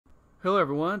Hello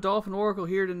everyone, Dolphin Oracle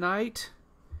here tonight,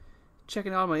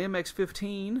 checking out my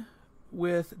MX-15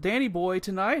 with Danny Boy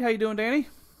tonight. How you doing, Danny?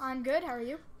 I'm good, how are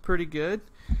you? Pretty good.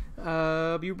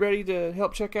 You ready to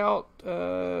help check out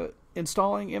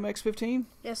installing MX-15?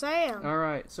 Yes, I am.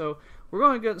 Alright, so we're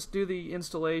going to do the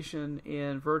installation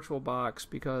in VirtualBox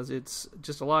because it's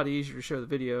just a lot easier to show the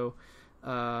video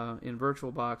in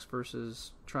VirtualBox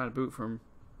versus trying to boot from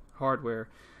hardware.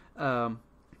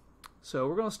 So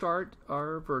we're going to start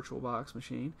our VirtualBox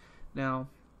machine. Now,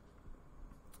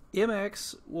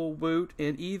 MX will boot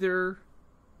in either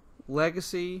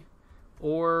legacy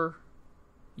or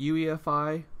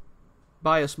UEFI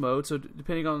BIOS mode. So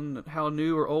depending on how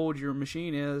new or old your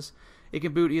machine is, it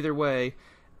can boot either way.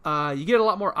 You get a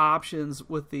lot more options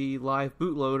with the live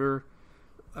bootloader.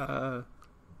 You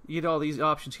get all these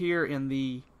options here in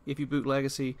the if you boot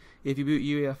legacy. If you boot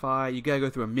UEFI, you got to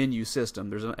go through a menu system.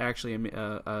 There's actually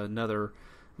another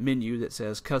menu that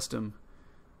says custom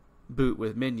boot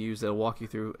with menus that'll walk you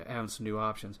through having some new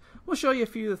options. We'll show you a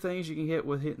few of the things you can hit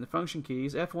with hitting the function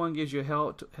keys. F1 gives you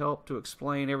help to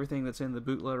explain everything that's in the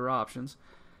bootloader options.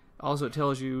 Also, it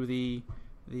tells you the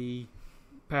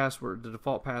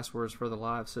default passwords for the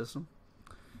live system.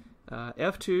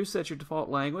 F2 sets your default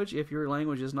language. If your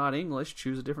language is not English,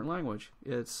 choose a different language.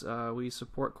 We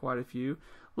support quite a few.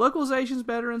 Localization is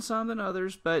better in some than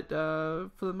others, but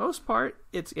for the most part,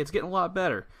 it's getting a lot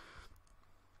better.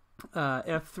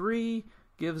 F3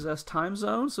 gives us time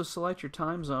zones, so select your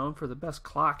time zone for the best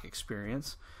clock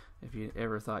experience. If you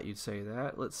ever thought you'd say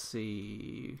that. Let's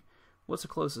see. What's the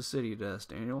closest city to us,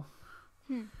 Daniel?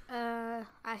 I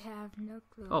have no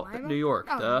clue. Oh, New York.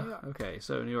 Oh, duh. New York. Okay,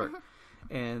 so New York.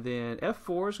 And then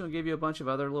F4 is going to give you a bunch of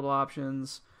other little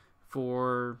options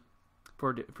for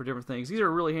different things. These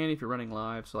are really handy if you're running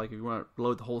live. So like if you want to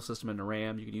load the whole system into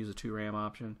RAM, you can use a 2 RAM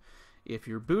option. If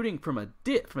you're booting from a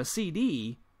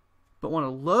CD, but want to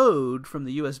load from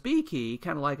the USB key,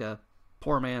 kind of like a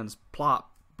poor man's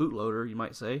plop bootloader, you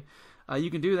might say, you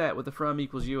can do that with the from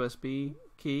equals USB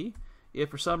key. If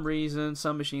for some reason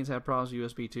some machines have problems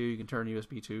with USB 2, you can turn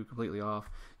USB 2 completely off.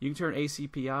 You can turn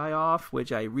ACPI off,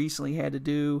 which I recently had to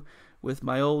do with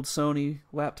my old Sony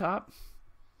laptop.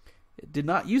 It did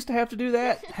not used to have to do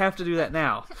that. Have to do that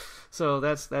now. So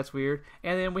that's weird.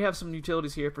 And then we have some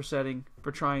utilities here for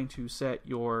trying to set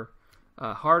your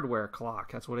hardware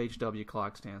clock. That's what HW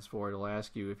clock stands for. It'll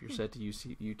ask you if you're set to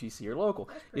UTC or local.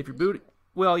 If you're booting,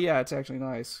 well, yeah, it's actually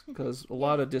nice because a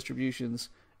lot of distributions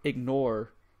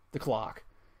ignore the clock,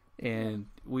 and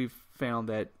we've found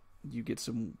that you get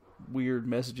some weird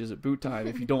messages at boot time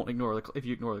if you ignore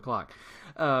the clock.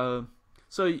 So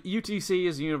UTC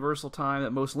is a universal time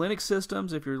that most Linux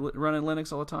systems. If you're running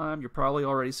Linux all the time, you're probably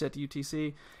already set to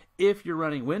UTC. If you're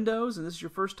running Windows and this is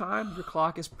your first time, your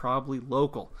clock is probably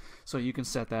local, so you can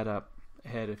set that up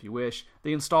ahead if you wish.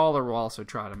 The installer will also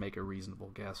try to make a reasonable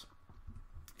guess.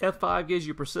 F5 gives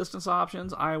you persistence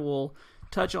options. I will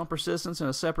touch on persistence in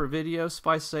a separate video.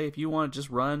 Suffice to say, if you want to just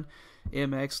run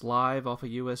MX live off a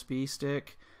USB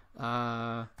stick,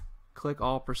 click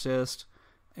all persist,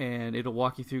 and it'll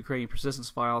walk you through creating persistence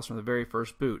files from the very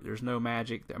first boot. There's no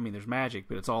magic. I mean, there's magic,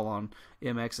 but it's all on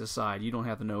MX's side. You don't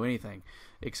have to know anything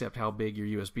except how big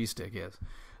your USB stick is.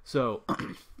 So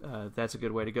that's a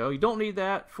good way to go. You don't need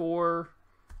that for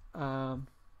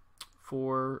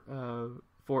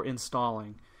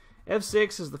installing.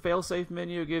 F6 is the failsafe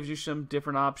menu. It gives you some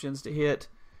different options to hit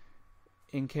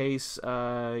in case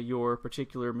your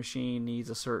particular machine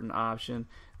needs a certain option.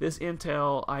 This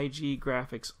Intel IG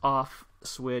graphics off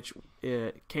switch,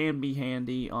 it can be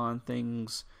handy on certain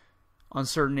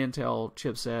Intel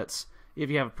chipsets.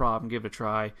 If you have a problem, give it a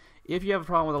try. If you have a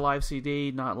problem with a live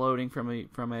CD not loading from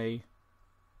a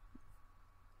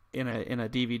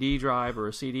DVD drive or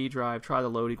a CD drive, try the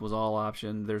load equals all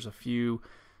option. There's a few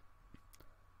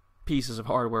pieces of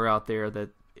hardware out there that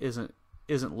isn't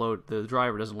load. The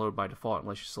driver doesn't load by default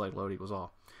unless you select load equals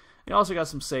all. You also got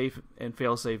some safe and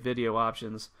fail-safe video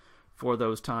options for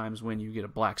those times when you get a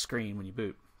black screen when you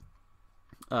boot.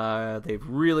 They've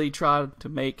really tried to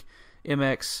make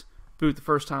MX boot the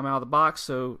first time out of the box.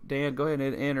 So Dan, go ahead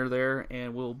and enter there,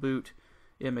 and we'll boot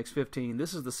MX-15.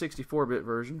 This is the 64-bit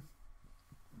version.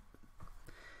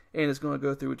 And it's going to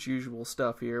go through its usual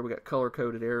stuff here. We got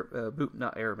color-coded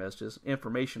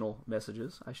informational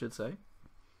messages, I should say.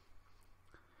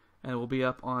 And we'll be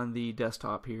up on the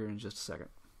desktop here in just a second.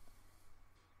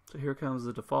 So here comes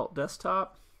the default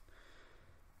desktop.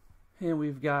 And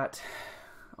we've got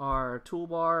our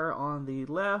toolbar on the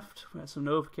left. We have some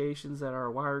notifications that our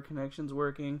wire connection's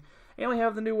working. And we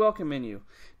have the new welcome menu.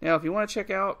 Now, if you want to check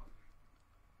out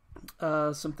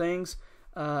some things,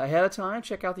 ahead of time.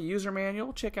 Check out the user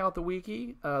manual. Check out the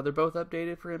wiki. They're both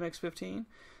updated for MX-15.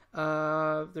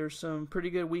 There's some pretty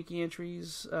good wiki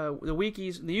entries.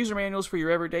 The user manuals for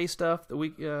your everyday stuff. The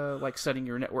wiki, like setting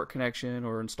your network connection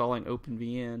or installing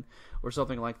OpenVN or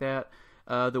something like that.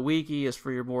 The wiki is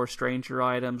for your more stranger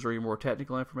items or your more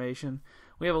technical information.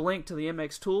 We have a link to the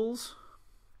MX tools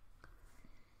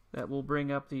that will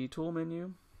bring up the tool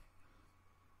menu,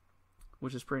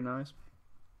 which is pretty nice.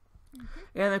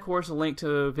 And of course a link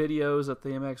to videos at the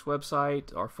MX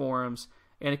website, our forums,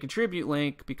 and a contribute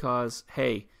link because,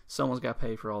 hey, someone's got to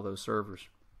pay for all those servers.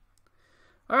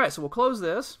 Alright, so we'll close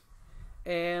this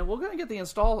and we're going to get the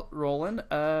install rolling.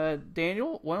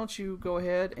 Daniel, why don't you go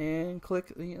ahead and click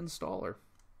the installer.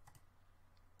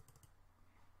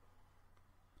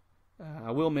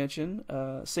 I will mention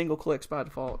single clicks by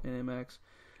default in MX.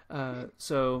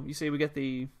 So you see we get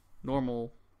the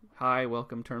normal hi,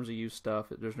 welcome, terms of use stuff.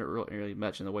 There's not really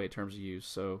much in the way of terms of use,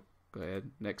 so go ahead,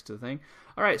 next to the thing.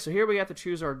 Alright, so here we have to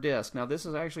choose our disk. Now this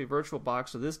is actually VirtualBox,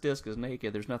 so this disk is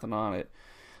naked, there's nothing on it.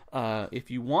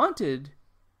 If you wanted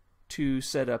to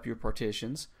set up your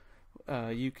partitions,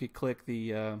 you could click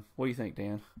the, what do you think,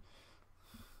 Dan?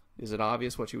 Is it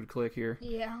obvious what you would click here?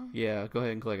 Yeah. Yeah, go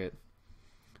ahead and click it.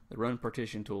 The Run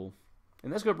Partition tool.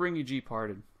 And that's going to bring you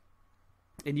gparted.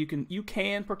 And you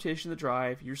can partition the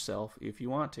drive yourself if you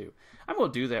want to. I'm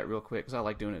going to do that real quick because I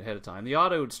like doing it ahead of time. The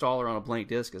auto installer on a blank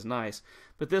disk is nice,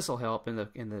 but this will help in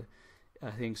the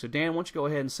thing. So Dan, why don't you go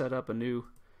ahead and set up a new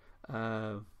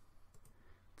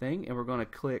thing, and we're going to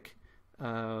click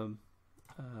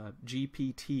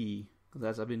GPT.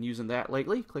 I've been using that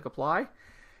lately. Click Apply.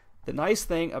 The nice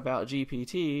thing about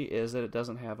GPT is that it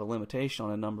doesn't have a limitation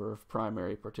on a number of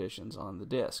primary partitions on the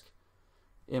disk.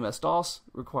 MS-DOS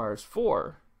requires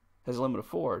 4, has a limit of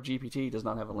 4. GPT does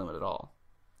not have a limit at all.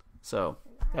 So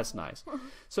that's nice.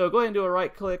 So go ahead and do a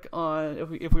right click on,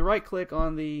 if we right click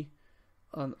on the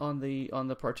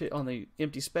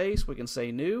empty space, we can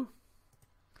say new.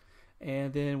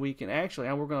 And then we can actually,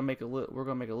 and we're going to make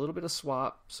a little bit of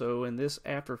swap. So in this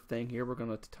after thing here, we're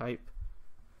going to type,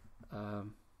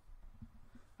 I'm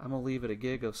going to leave it a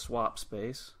gig of swap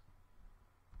space.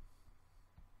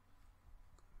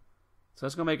 So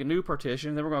that's going to make a new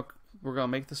partition. Then we're going to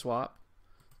make the swap.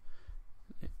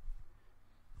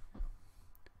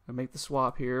 I'll make the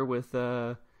swap here with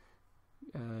you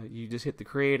just hit the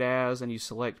create as and you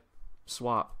select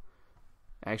swap.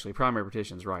 Actually, primary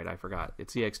partition's right. I forgot.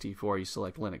 It's ext4. You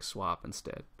select Linux swap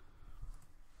instead.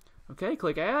 Okay,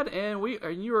 click add, and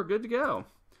you are good to go.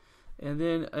 And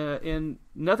then and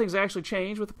nothing's actually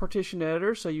changed with the partition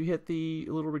editor. So you hit the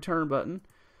little return button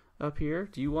up here.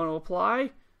 Do you want to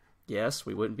apply? Yes,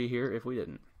 we wouldn't be here if we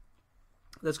didn't.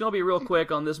 That's going to be real quick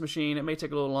on this machine. It may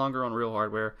take a little longer on real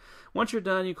hardware. Once you're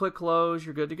done, you click close.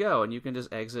 You're good to go, and you can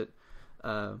just exit.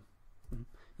 The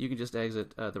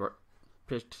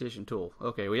partition tool.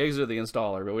 Okay, we exited the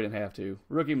installer, but we didn't have to.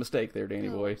 Rookie mistake there, Danny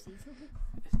boy.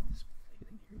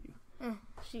 Oh,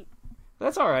 shoot.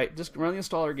 That's all right. Just run the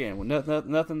installer again. Well,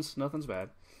 nothing's bad.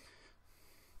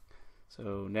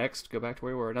 So next, go back to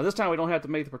where we were. Now this time we don't have to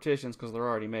make the partitions because they're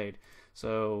already made.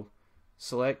 So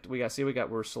select.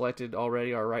 We're selected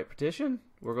already our right partition.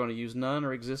 We're going to use none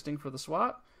or existing for the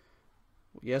swap.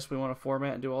 Yes, we want to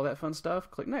format and do all that fun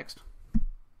stuff. Click next.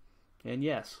 And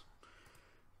yes,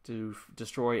 to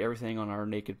destroy everything on our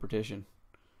naked partition.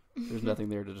 There's nothing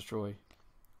there to destroy.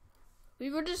 We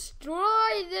will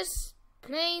destroy this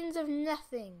plains of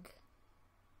nothing.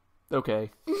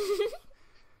 Okay.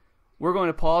 We're going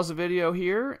to pause the video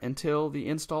here until the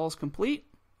install is complete,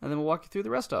 and then we'll walk you through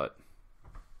the rest of it.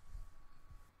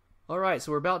 Alright,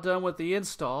 so we're about done with the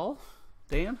install.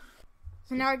 Dan?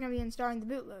 So now we're going to be installing the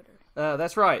bootloader.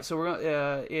 That's right. So we're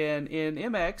going in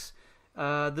MX,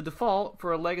 the default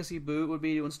for a legacy boot would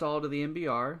be to install to the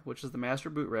MBR, which is the master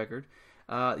boot record.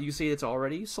 You see it's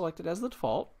already selected as the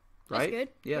default, right? That's good.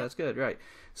 Yeah, that's good, right.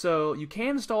 So you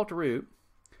can install to root.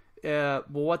 Well,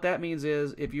 what that means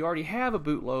is if you already have a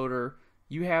bootloader,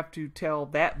 you have to tell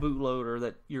that bootloader,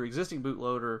 that your existing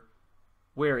bootloader,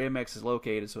 where MX is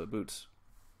located so it boots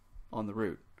on the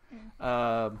root.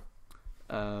 Or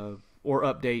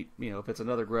update, if it's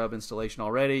another grub installation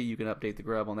already, you can update the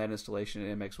grub on that installation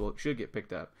and MX should get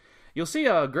picked up. You'll see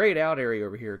a grayed out area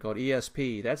over here called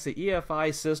ESP. That's the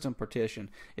EFI system partition.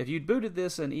 If you'd booted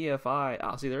this in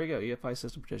EFI, see there you go, EFI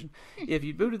system partition. If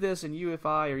you booted this in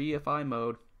UEFI or EFI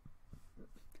mode,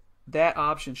 that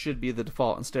option should be the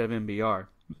default instead of MBR.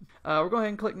 We're going to go ahead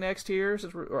and click next here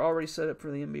since we're already set up for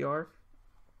the MBR.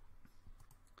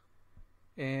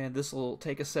 And this will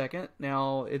take a second.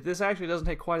 Now, this actually doesn't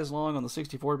take quite as long on the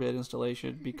 64-bit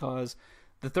installation because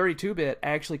the 32-bit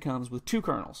actually comes with 2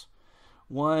 kernels.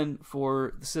 one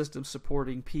for the system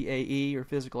supporting PAE or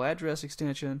physical address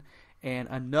extension, and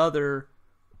another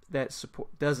that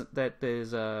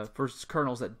is for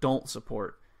kernels that don't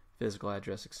support physical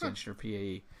address extension or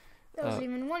PAE. That was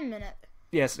even 1 minute.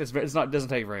 Yes, it doesn't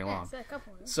take very long. Yeah, it's a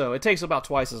couple minutes. So it takes about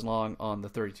twice as long on the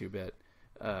 32-bit.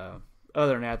 Other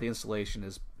than that, the installation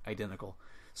is identical.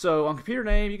 So on computer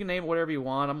name, you can name it whatever you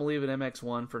want. I'm going to leave it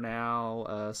MX1 for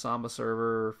now. Samba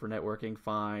server for networking,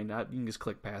 fine. You can just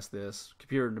click past this.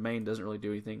 Computer domain doesn't really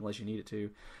do anything unless you need it to.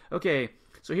 Okay,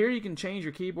 so here you can change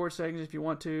your keyboard settings if you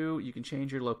want to. You can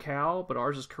change your locale, but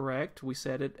ours is correct. We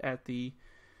set it at the...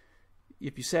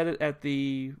 If you set it at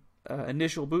the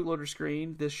initial bootloader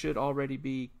screen, this should already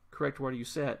be correct where you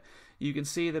set. You can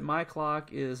see that my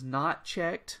clock is not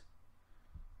checked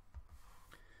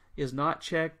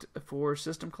for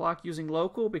system clock using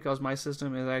local because my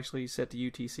system is actually set to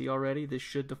UTC already. This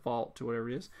should default to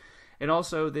whatever it is. And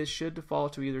also this should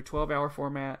default to either 12-hour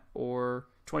format or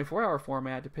 24-hour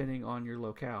format depending on your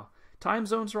locale. Time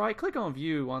zone's right. Click on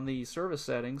view on the service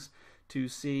settings to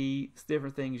see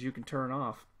different things you can turn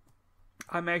off.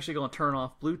 I'm actually going to turn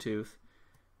off Bluetooth.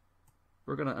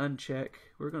 We're going to uncheck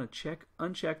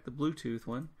the Bluetooth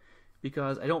one,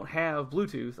 because I don't have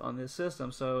Bluetooth on this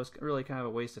system, so it's really kind of a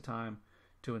waste of time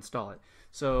to install it.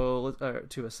 So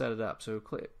to set it up. So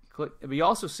click. We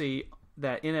also see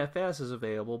that NFS is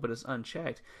available, but it's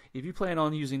unchecked. If you plan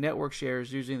on using network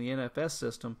shares using the NFS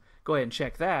system, go ahead and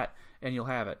check that, and you'll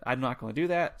have it. I'm not going to do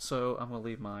that, so I'm going to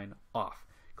leave mine off.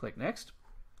 Click next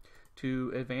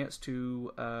to advance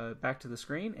to back to the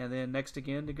screen, and then next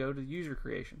again to go to user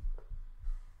creation.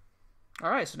 All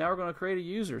right, so now we're going to create a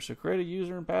user. So create a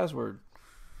user and password.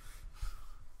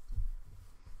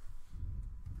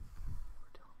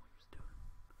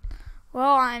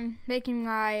 Well, I'm making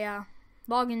my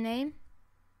login name.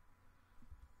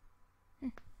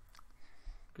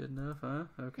 Good enough, huh?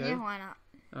 Okay. Yeah, why not?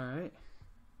 All right.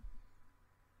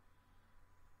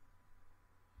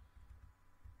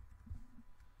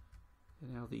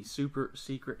 And now the super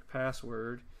secret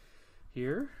password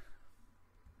here.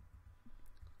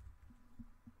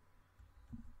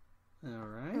 All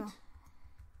right. Oh.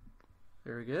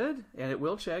 Very good. And it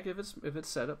will check if it's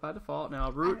set up by default. Now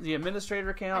root the administrator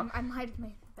account. I might have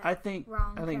made that I think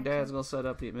wrong. Dad's gonna set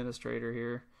up the administrator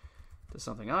here to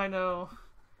something I know,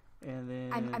 and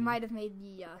then I might have made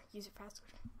the user password,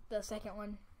 the second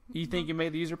one. You think you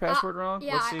made the user password wrong?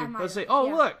 Yeah, Let's see. I might Let's have. see. Oh,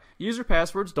 Yeah. look, user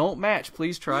passwords don't match.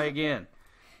 Please try again.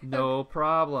 No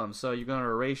problem. So you're gonna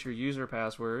erase your user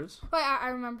passwords. Wait, I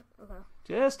remember. Okay.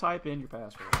 Just type in your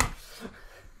password.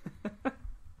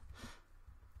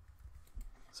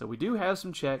 So we do have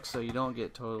some checks so you don't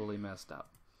get totally messed up.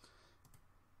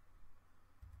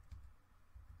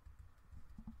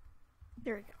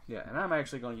 There we go. Yeah, and I'm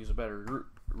actually going to use a better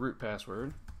root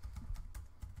password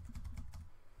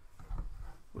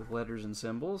with letters and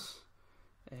symbols.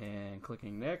 And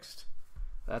clicking next.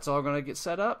 That's all going to get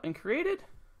set up and created.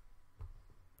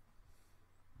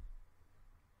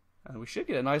 And we should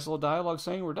get a nice little dialogue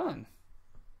saying we're done.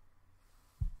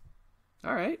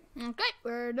 All right. Okay,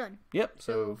 we're done. Yep.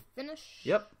 So finish.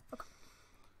 Yep. Okay.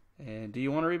 And do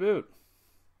you want to reboot?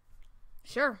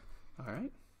 Sure. All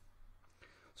right.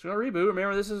 So we're going to reboot.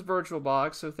 Remember, this is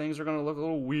VirtualBox, so things are going to look a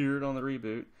little weird on the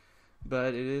reboot.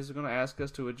 But it is going to ask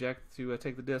us to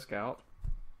take the disk out.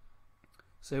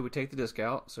 Say we take the disk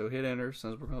out. So hit enter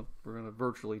since we're going to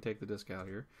virtually take the disk out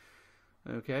here.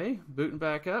 Okay. Booting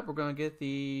back up. We're going to get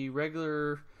the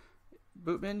regular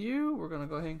boot menu. We're going to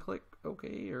go ahead and click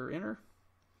OK or enter.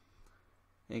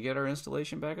 And get our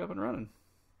installation back up and running.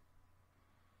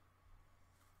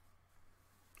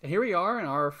 And here we are in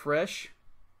our fresh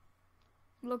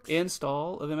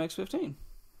install of MX-15.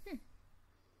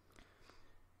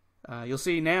 You'll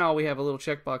see now we have a little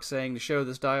checkbox saying to show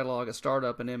this dialog at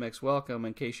startup and MX welcome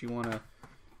in case you want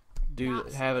to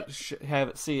have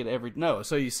it see it every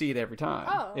so you see it every time.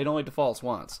 Oh. It only defaults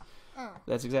once. Oh.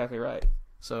 That's exactly right.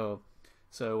 So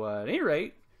at any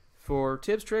rate, for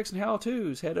tips, tricks, and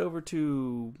how-tos, head over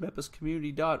to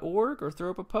mepuscommunity.org or throw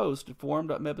up a post at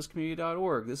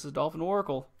forum.mepuscommunity.org. This is Dolphin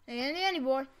Oracle. And Danny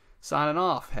boy. Signing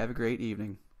off. Have a great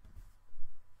evening.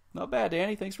 Not bad,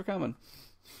 Danny. Thanks for coming.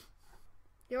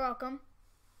 You're welcome.